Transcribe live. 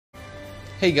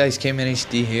Hey guys,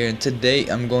 KManHD here, and today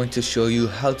I'm going to show you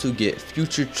how to get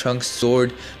Future Trunks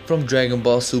sword from Dragon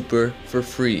Ball Super for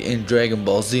free in Dragon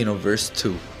Ball Xenoverse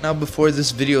 2. Now before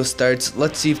this video starts,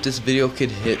 let's see if this video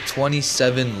could hit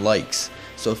 27 likes.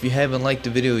 So if you haven't liked the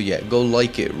video yet, go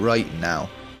like it right now.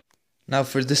 Now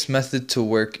for this method to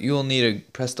work, you will need to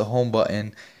press the home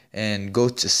button and go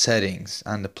to settings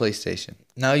on the PlayStation.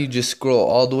 Now you just scroll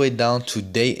all the way down to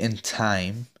date and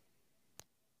time.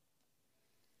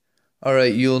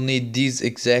 Alright, you'll need these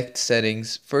exact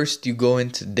settings. First you go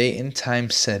into date and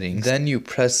time settings, then you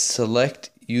press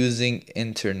select using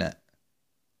internet.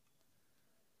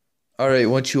 Alright,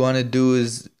 what you want to do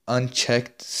is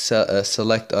unchecked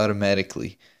select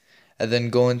automatically, and then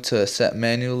go into set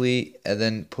manually and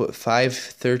then put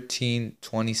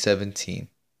 5/13/2017.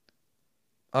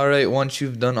 Alright, once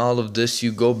you've done all of this,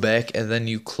 you go back and then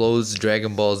you close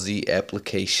DragonballZ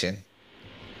application.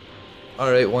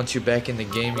 Alright, once you're back in the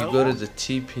game, you go to the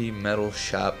TP Metal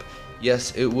Shop.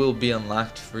 Yes, it will be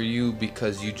unlocked for you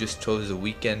because you just chose a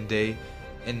weekend day,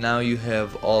 and now you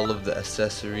have all of the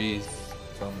accessories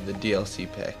from the DLC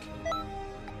pack.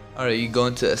 Alright, you go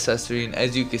into accessory, and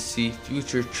as you can see,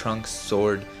 Future Trunks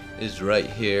sword is right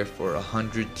here for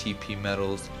 100 TP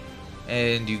medals,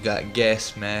 and you got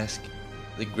gas mask,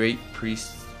 the Great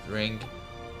Priest ring,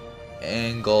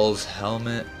 and Gull's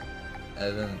helmet,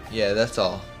 and then yeah, that's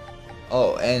all.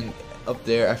 Oh, and up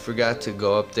there, I forgot to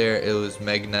go up there, it was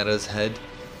Magetta's head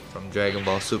from Dragon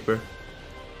Ball Super.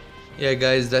 Yeah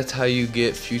guys, that's how you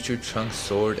get Future Trunks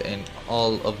sword and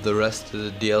all of the rest of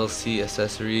the DLC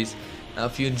accessories. Now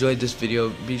if you enjoyed this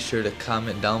video, be sure to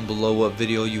comment down below what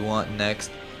video you want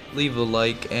next. Leave a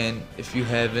like, and if you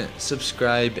haven't,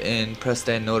 subscribe and press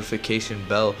that notification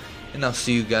bell. And I'll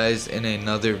see you guys in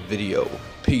another video.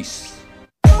 Peace.